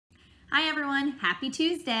Hi everyone, happy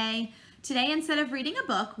Tuesday. Today, instead of reading a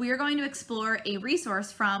book, we are going to explore a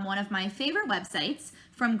resource from one of my favorite websites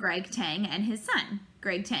from Greg Tang and his son,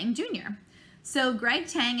 Greg Tang Jr. So Greg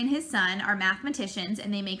Tang and his son are mathematicians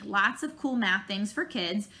and they make lots of cool math things for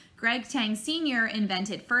kids. Greg Tang Sr.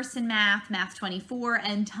 invented First in Math, Math 24,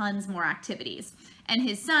 and tons more activities. And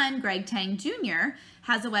his son, Greg Tang Jr.,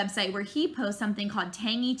 has a website where he posts something called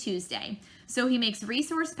Tangy Tuesday. So he makes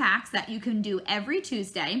resource packs that you can do every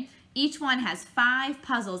Tuesday. Each one has 5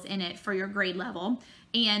 puzzles in it for your grade level.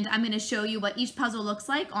 And I'm going to show you what each puzzle looks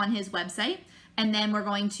like on his website. And then we're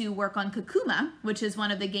going to work on Kakuma, which is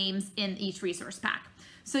one of the games in each resource pack.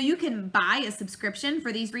 So you can buy a subscription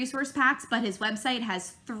for these resource packs, but his website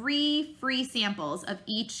has 3 free samples of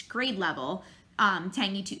each grade level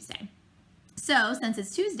Tangy Tuesday. So since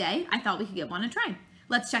it's Tuesday, I thought we could give one a try.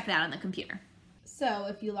 Let's check it out on the computer. So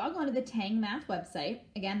if you log on to the Tang Math website,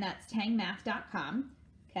 again, that's tangmath.com.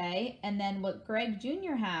 Okay, and then what Greg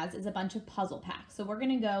Jr. has is a bunch of puzzle packs. So we're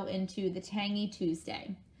going to go into the Tangy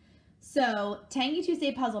Tuesday. So Tangy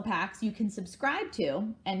Tuesday puzzle packs you can subscribe to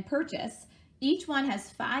and purchase. Each one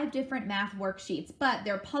has 5 different math worksheets, but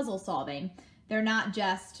they're puzzle solving. They're not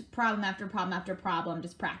just problem after problem after problem,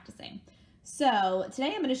 just practicing. So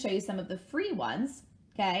today I'm going to show you some of the free ones.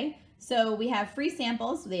 Okay, so we have free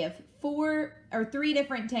samples. So they have 3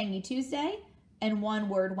 different Tangy Tuesday and 1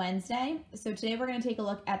 Word Wednesday. So today we're going to take a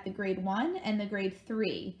look at the grade 1 and the grade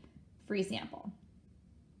 3 free sample.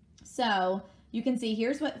 So you can see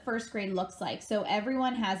here's what first grade looks like. So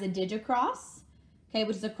everyone has a digicross, okay,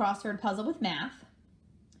 which is a crossword puzzle with math.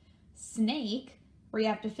 Snake, where you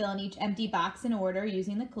have to fill in each empty box in order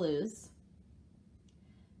using the clues.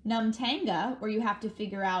 Numtanga, where you have to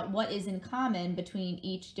figure out what is in common between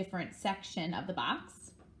each different section of the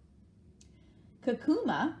box.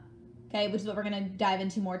 Kakuma, okay, which is what we're going to dive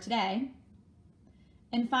into more today.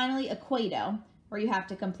 And finally, Equado, where you have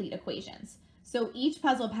to complete equations. So each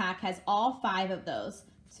puzzle pack has all 5 of those.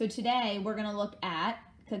 So today we're going to look at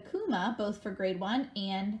Kakuma, both for grade 1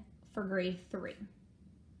 and for grade 3.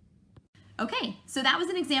 Okay, so that was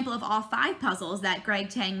an example of all 5 puzzles that Greg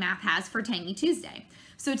Tang Math has for Tangy Tuesday.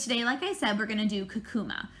 So today, like I said, we're going to do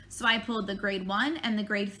Kakuma. So I pulled the grade 1 and the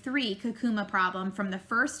grade 3 Kakuma problem from the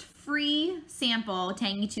first free sample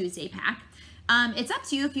Tangy Tuesday pack. It's up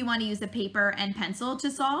to you if you want to use a paper and pencil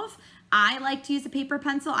to solve. I like to use a paper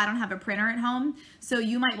pencil. I don't have a printer at home, so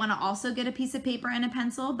you might want to also get a piece of paper and a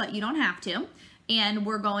pencil, but you don't have to. And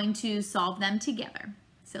we're going to solve them together.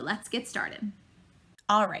 So let's get started.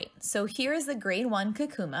 All right, so here is the grade 1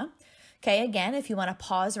 Kakuma. Okay, again, if you want to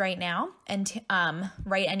pause right now and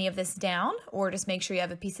write any of this down, or just make sure you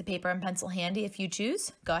have a piece of paper and pencil handy if you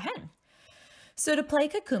choose, go ahead. So to play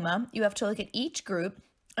Kakuma, you have to look at each group,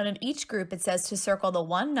 and in each group it says to circle the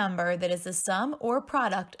one number that is the sum or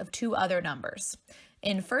product of 2 other numbers.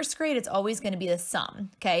 In first grade, it's always going to be the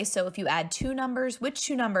sum, okay? So if you add 2 numbers, which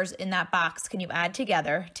 2 numbers in that box can you add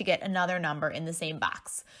together to get another number in the same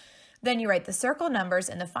box? Then you write the circle numbers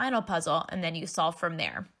in the final puzzle, and then you solve from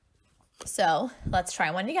there. So let's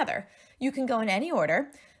try one together. You can go in any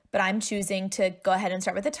order, but I'm choosing to go ahead and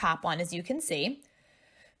start with the top one, as you can see.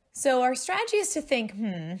 So our strategy is to think,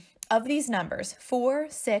 of these numbers, 4,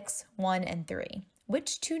 6, 1, and 3,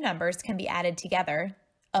 which 2 numbers can be added together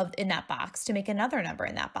in that box to make another number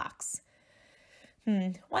in that box?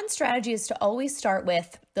 One strategy is to always start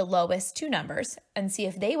with the lowest 2 numbers and see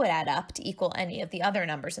if they would add up to equal any of the other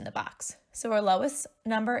numbers in the box. So our lowest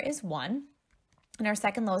number is 1. And our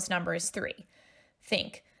second lowest number is 3.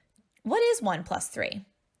 Think, what is 1 plus 3?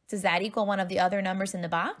 Does that equal one of the other numbers in the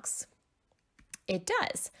box? It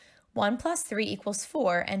does. 1 plus 3 equals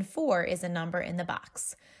 4, and 4 is a number in the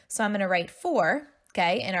box. So I'm going to write 4,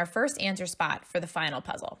 okay, in our first answer spot for the final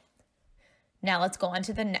puzzle. Now let's go on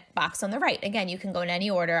to the box on the right. Again, you can go in any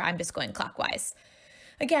order. I'm just going clockwise.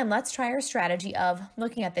 Again, let's try our strategy of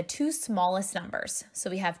looking at the 2 smallest numbers. So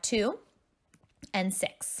we have 2 and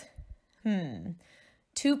 6.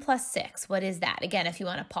 2 plus 6, what is that? Again, if you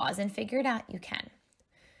want to pause and figure it out, you can.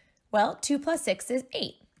 Well, 2 plus 6 is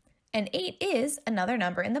 8, and 8 is another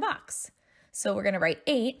number in the box. So we're going to write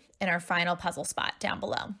 8 in our final puzzle spot down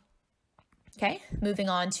below. Okay, moving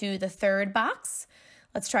on to the third box.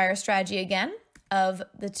 Let's try our strategy again of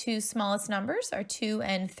the 2 smallest numbers are 2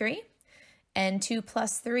 and 3, and 2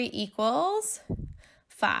 plus 3 equals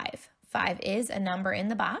 5. 5 is a number in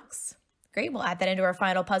the box. Great, we'll add that into our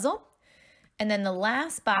final puzzle. And then the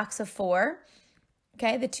last box of 4,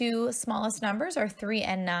 okay, the 2 smallest numbers are 3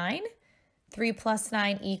 and 9. 3 plus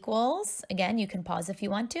 9 equals, again, you can pause if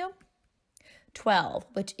you want to, 12,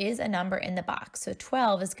 which is a number in the box. So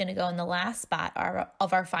 12 is going to go in the last spot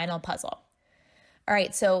of our final puzzle. All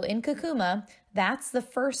right, so in Kakuma, that's the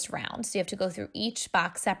first round. So you have to go through each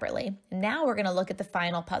box separately. Now we're gonna look at the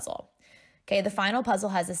final puzzle. Okay, the final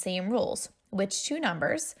puzzle has the same rules. Which two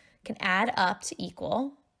numbers can add up to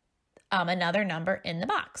equal another number in the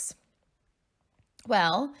box?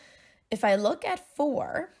 Well, if I look at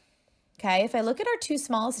 4, okay, if I look at our two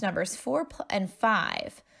smallest numbers, 4 and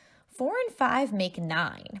 5, 4 and 5 make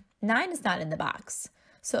 9. 9 is not in the box.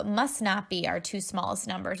 So it must not be our two smallest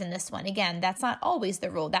numbers in this one. Again, that's not always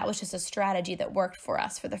the rule. That was just a strategy that worked for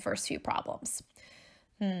us for the first few problems.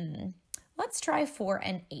 Let's try 4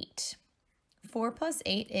 and 8. 4 plus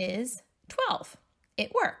 8 is 12.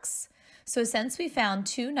 It works. So since we found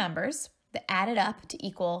two numbers that added up to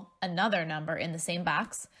equal another number in the same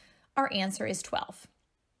box, our answer is 12.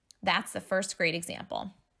 That's the first grade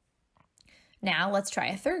example. Now let's try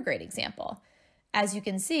a third grade example. As you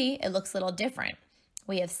can see, it looks a little different.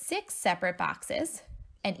 We have 6 separate boxes,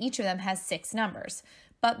 and each of them has 6 numbers,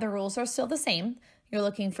 but the rules are still the same. You're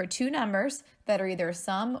looking for two numbers that are either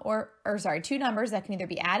two numbers that can either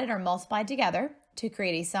be added or multiplied together to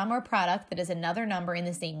create a sum or product that is another number in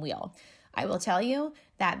the same wheel. I will tell you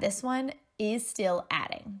that this one is still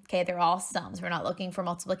adding. Okay, they're all sums. We're not looking for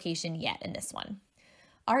multiplication yet in this one.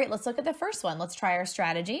 All right, let's look at the first one. Let's try our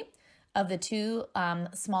strategy of the two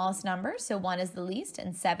smallest numbers. So 1 is the least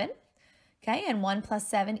and 7. Okay, and 1 plus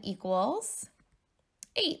 7 equals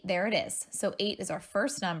 8. There it is. So 8 is our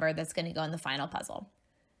first number that's going to go in the final puzzle.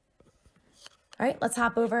 All right, let's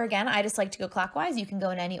hop over again. I just like to go clockwise. You can go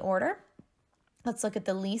in any order. Let's look at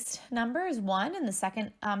the least number is 1, and the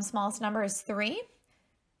second smallest number is 3.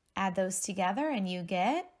 Add those together, and you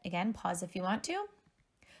get, again, pause if you want to,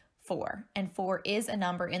 4. And 4 is a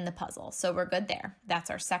number in the puzzle, so we're good there. That's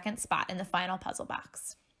our second spot in the final puzzle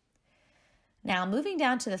box. Now, moving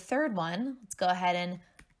down to the third one, let's go ahead and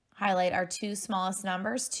highlight our two smallest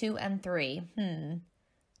numbers, 2 and 3.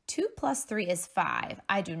 2 plus 3 is 5.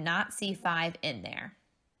 I do not see 5 in there.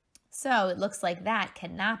 So it looks like that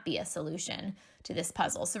cannot be a solution to this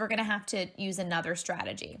puzzle. So we're going to have to use another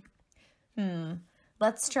strategy.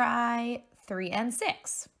 Let's try 3 and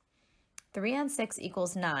 6. 3 and 6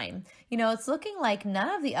 equals 9. You know, it's looking like none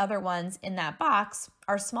of the other ones in that box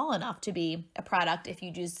are small enough to be a product if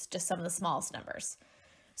you use just some of the smallest numbers.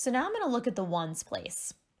 So now I'm going to look at the ones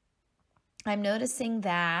place. I'm noticing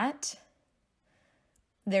that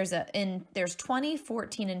there's 20,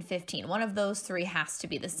 14, and 15. One of those three has to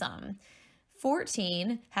be the sum.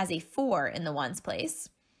 14 has a 4 in the ones place,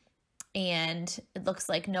 and it looks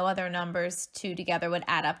like no other numbers two together would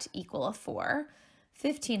add up to equal a 4.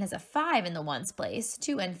 15 has a 5 in the ones place.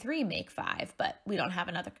 2 and 3 make 5, but we don't have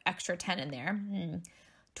another extra 10 in there.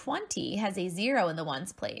 20 has a 0 in the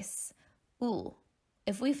ones place. Ooh,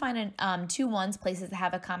 if we find two ones places that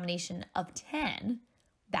have a combination of 10,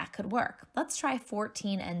 that could work. Let's try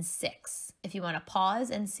 14 and 6. If you want to pause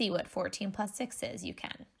and see what 14 plus 6 is, you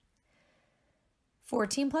can.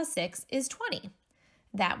 14 plus 6 is 20.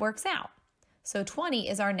 That works out. So 20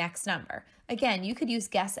 is our next number. Again, you could use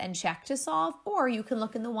guess and check to solve, or you can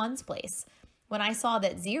look in the ones place. When I saw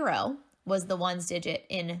that 0 was the ones digit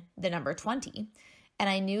in the number 20, and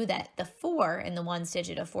I knew that the 4 in the ones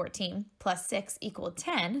digit of 14 plus 6 equaled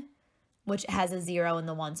 10, which has a 0 in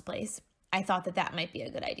the ones place, I thought that that might be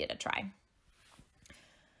a good idea to try.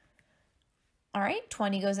 All right,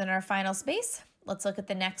 20 goes in our final space. Let's look at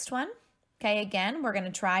the next one. Okay, again, we're going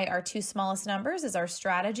to try our two smallest numbers as our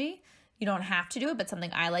strategy. You don't have to do it, but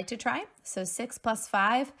something I like to try. So 6 plus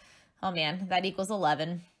 5, oh man, that equals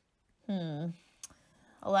 11.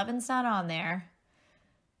 11's not on there.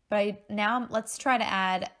 But now let's try to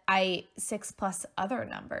add 6 plus other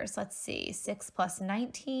numbers. Let's see, 6 plus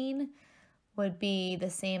 19 would be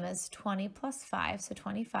the same as 20 plus 5. So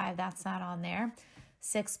 25, that's not on there.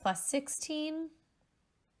 6 plus 16,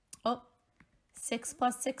 6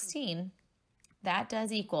 plus 16, that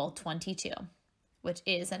does equal 22, which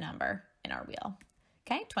is a number in our wheel.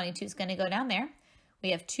 Okay, 22 is going to go down there.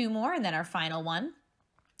 We have 2 more and then our final one.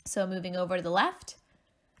 So moving over to the left.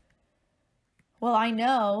 Well, I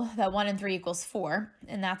know that 1 and 3 equals 4,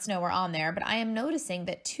 and that's nowhere on there, but I am noticing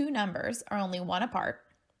that 2 numbers are only 1 apart,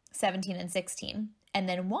 17 and 16, and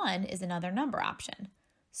then 1 is another number option.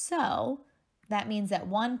 So that means that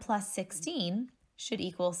 1 plus 16 should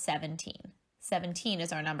equal 17. 17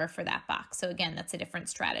 is our number for that box. So again, that's a different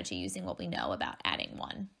strategy using what we know about adding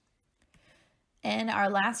 1. And our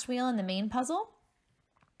last wheel in the main puzzle,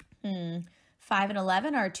 5 and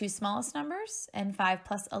 11 are our two smallest numbers, and 5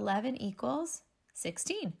 plus 11 equals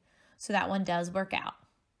 16. So that one does work out.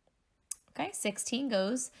 Okay, 16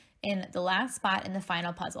 goes in the last spot in the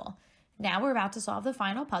final puzzle. Now we're about to solve the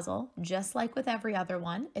final puzzle. Just like with every other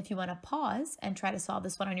one, if you want to pause and try to solve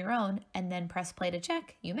this one on your own and then press play to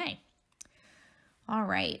check, you may. All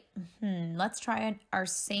right, let's try our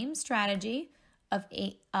same strategy of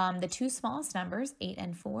the two smallest numbers, 8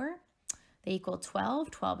 and 4. They equal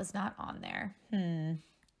 12. 12 is not on there.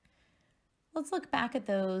 Let's look back at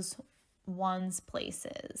those ones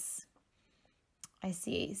places. I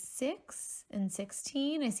see a 6 and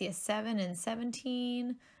 16. I see a 7 and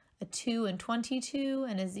 17, a 2 and 22,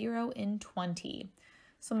 and a 0 in 20.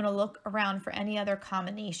 So I'm going to look around for any other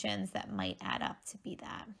combinations that might add up to be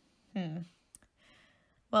that.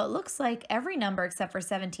 Well, it looks like every number except for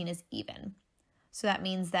 17 is even. So that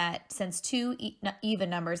means that since two even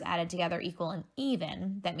numbers added together equal an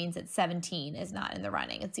even, that means that 17 is not in the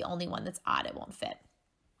running. It's the only one that's odd, it won't fit.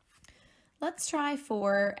 Let's try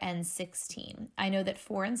 4 and 16. I know that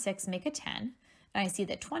 4 and 6 make a 10, and I see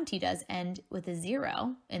that 20 does end with a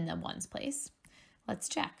 0 in the ones place. Let's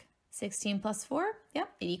check. 16 plus 4, yep,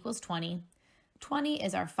 it equals 20. 20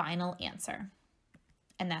 is our final answer,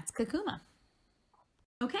 and that's Kakuma.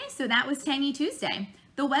 Okay, so that was Tangy Tuesday,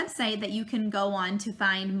 the website that you can go on to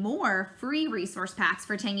find more free resource packs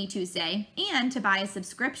for Tangy Tuesday and to buy a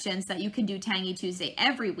subscription so that you can do Tangy Tuesday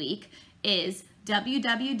every week is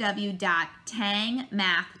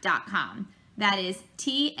www.tangmath.com. That is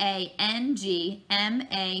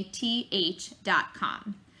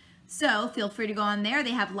TANGMATH.com. So feel free to go on there.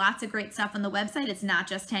 They have lots of great stuff on the website. It's not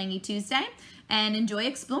just Tangy Tuesday, and enjoy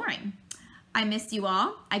exploring. I miss you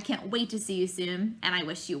all. I can't wait to see you soon, and I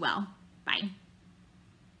wish you well. Bye.